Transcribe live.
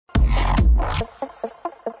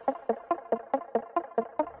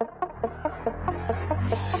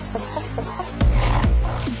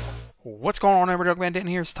what's going on, everybody? Dogman Dan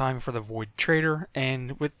here. It's time for the Void Trader,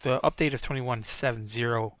 and with the update of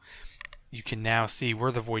 21.7.0, you can now see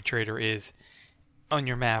where the Void Trader is on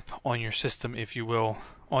your map, on your system, if you will,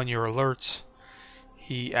 on your alerts.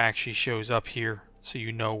 He actually shows up here, so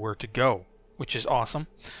you know where to go, which is awesome.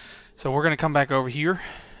 So we're going to come back over here.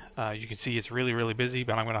 You can see it's really busy,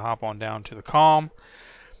 but I'm going to hop on down to the Calm.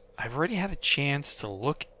 I've already had a chance to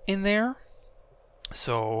look in there,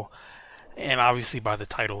 so... And obviously by the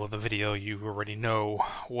title of the video, you already know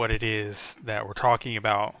what it is that we're talking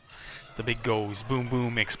about. The big goes, boom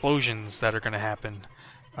boom explosions that are going to happen.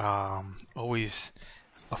 Always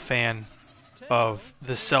a fan of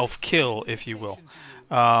the self-kill, if you will.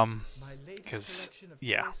 Because,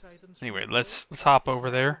 yeah. Anyway, let's hop over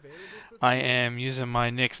there. I am using my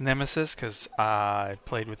Nyx Nemesis because I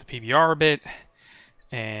played with the PBR a bit.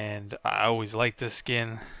 And I always liked this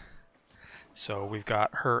skin. So we've got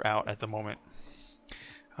her out at the moment.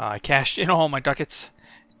 I cashed in all my ducats,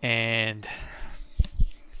 and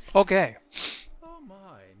okay. Oh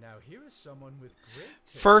my, now here is someone with great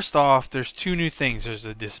taste. First off, there's two new things. There's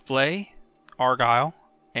a display Argyle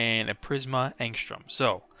and a Prisma Angstrum.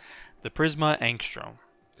 So, the Prisma Angstrum,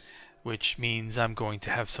 which means I'm going to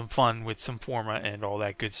have some fun with some forma and all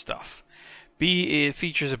that good stuff. B, it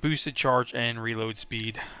features a boosted charge and reload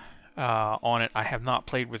speed on it. I have not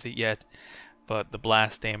played with it yet, but the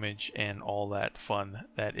blast damage and all that fun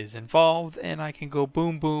that is involved, and I can go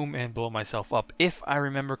boom boom and blow myself up. If I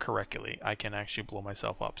remember correctly, I can actually blow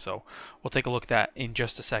myself up. So we'll take a look at that in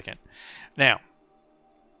just a second. Now,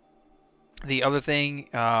 the other thing,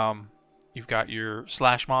 you've got your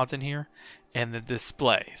slash mods in here and the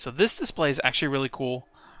display. So this display is actually really cool.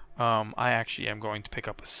 I actually am going to pick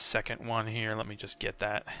up a second one here. Let me just get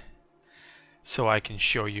that so I can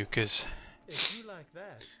show you, because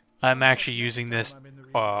I'm actually using this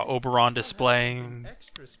Oberon display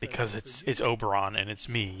because it's Oberon and it's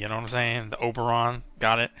me. You know what I'm saying? The Oberon,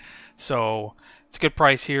 got it. So it's a good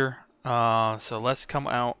price here. So let's come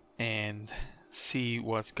out and see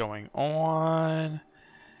what's going on.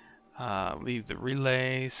 Leave the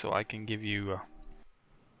relay so I can give you a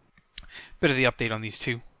bit of the update on these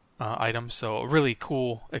two items. So really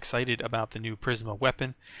cool, excited about the new Prisma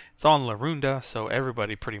weapon. It's on Larunda, so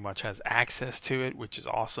everybody pretty much has access to it, which is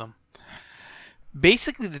awesome.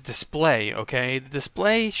 Basically the display, okay, the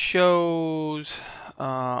display shows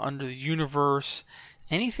under the universe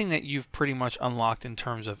anything that you've pretty much unlocked in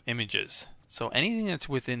terms of images. So anything that's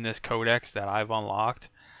within this codex that I've unlocked,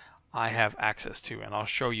 I have access to, and I'll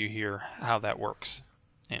show you here how that works.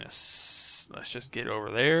 And let's just get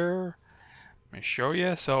over there. Let me show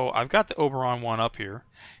you. So I've got the Oberon one up here.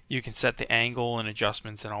 You can set the angle and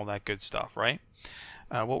adjustments and all that good stuff, right?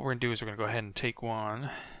 What we're going to do is we're going to go ahead and take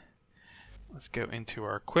one. Let's go into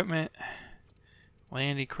our equipment,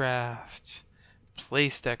 Landicraft,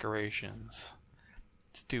 place decorations.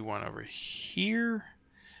 Let's do one over here.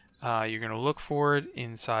 You're going to look for it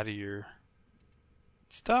inside of your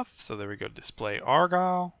stuff. So there we go, display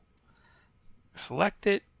Argyle. Select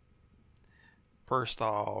it. First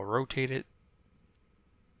I'll rotate it.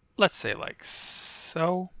 Let's say like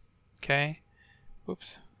so. Okay.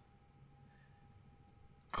 Whoops.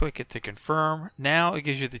 Click it to confirm. Now it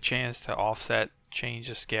gives you the chance to offset, change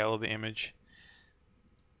the scale of the image.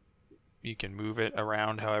 You can move it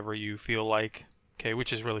around however you feel like. Okay,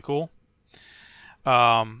 which is really cool.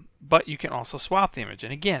 But you can also swap the image.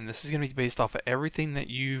 And again, this is going to be based off of everything that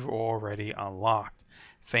you've already unlocked.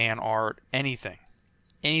 Fan art, anything.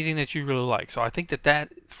 Anything that you really like. So I think that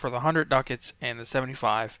for the 100 ducats and the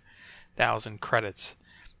 75,000 credits,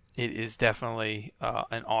 it is definitely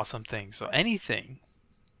an awesome thing. So anything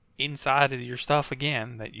inside of your stuff,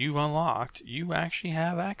 again, that you've unlocked, you actually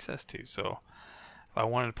have access to. So if I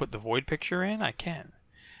wanted to put the void picture in, I can.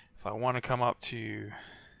 If I want to come up to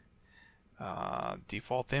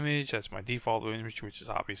default image, that's my default image, which is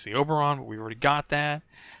obviously Oberon, but we already got that.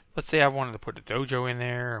 Let's say I wanted to put a dojo in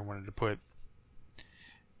there. I wanted to put,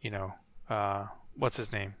 you know, what's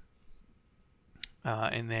his name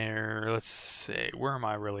in there. Let's say, where am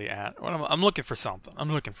I really at? I'm looking for something.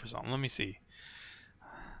 Let me see.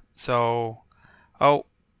 So, oh,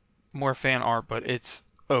 more fan art, but it's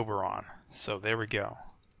Oberon. So there we go.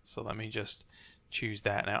 So let me just choose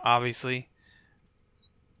that. Now, obviously,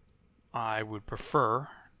 I would prefer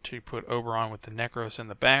to put Oberon with the Necros in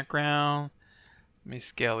the background. Let me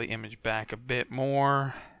scale the image back a bit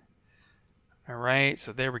more. Alright,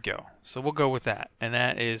 so there we go. So we'll go with that. And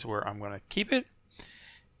that is where I'm going to keep it.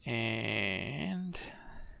 And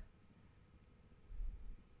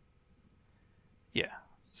yeah,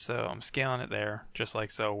 so I'm scaling it there, just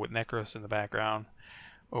like so, with Necros in the background.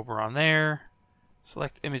 Oberon there.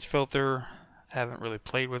 Select image filter. Haven't really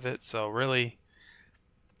played with it, so really,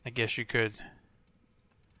 I guess you could.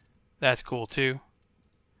 That's cool too.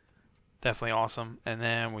 Definitely awesome. And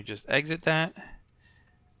then we just exit that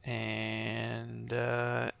and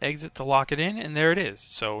exit to lock it in, and there it is.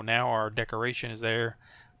 So now our decoration is there.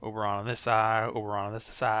 Over on this side, over on this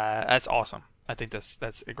side. That's awesome. I think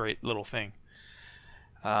that's a great little thing.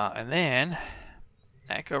 And then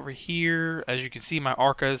back over here, as you can see, my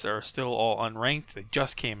Arcas are still all unranked. They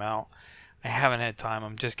just came out. I haven't had time.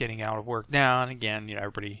 I'm just getting out of work now. And again, you know,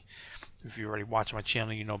 everybody, if you already watch my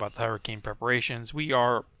channel, you know about the hurricane preparations. We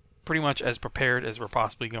are pretty much as prepared as we're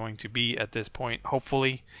possibly going to be at this point.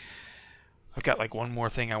 Hopefully, I've got like one more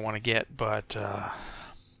thing I want to get, but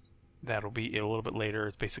that'll be a little bit later.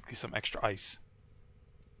 It's basically some extra ice.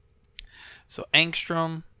 So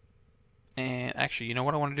Angstrum, and actually, you know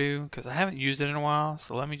what I want to do? Because I haven't used it in a while,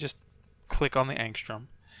 so let me just click on the Angstrum.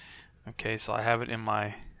 Okay, so I have it in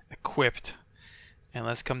my equipped, and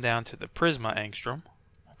let's come down to the Prisma Angstrum.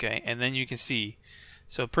 Okay, and then you can see,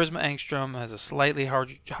 so Prisma Angstrum has a slightly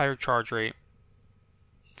higher charge rate,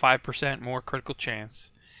 5% more critical chance,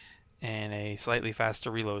 and a slightly faster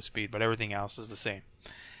reload speed, but everything else is the same.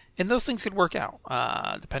 And those things could work out,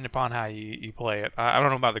 depending upon how you play it. I don't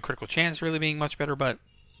know about the critical chance really being much better, but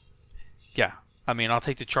yeah. I mean, I'll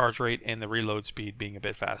take the charge rate and the reload speed being a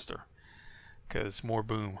bit faster. Because more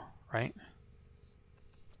boom, right?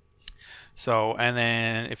 So, and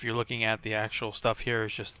then if you're looking at the actual stuff here,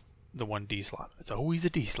 it's just the one D slot. It's always a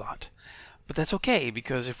D slot. But that's okay,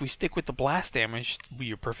 because if we stick with the blast damage,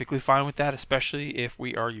 we are perfectly fine with that, especially if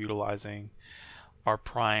we are utilizing our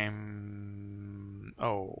prime.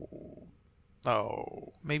 Oh,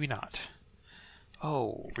 maybe not.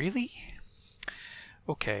 Oh, really?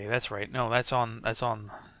 Okay, that's right. No, that's on that's on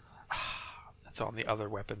the other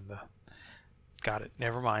weapon. Got it.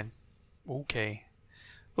 Never mind. Okay.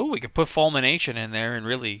 Oh, we could put fulmination in there and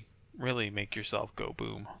really make yourself go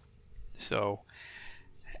boom. So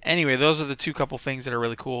anyway, those are the couple things that are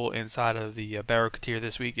really cool inside of the Baro teer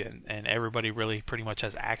this week, and everybody really pretty much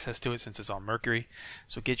has access to it since it's on Mercury.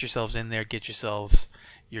 So get yourselves in there, get yourselves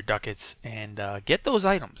your ducats, and get those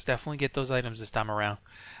items. Definitely get those items this time around,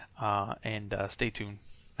 and stay tuned.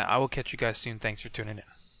 I will catch you guys soon. Thanks for tuning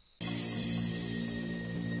in.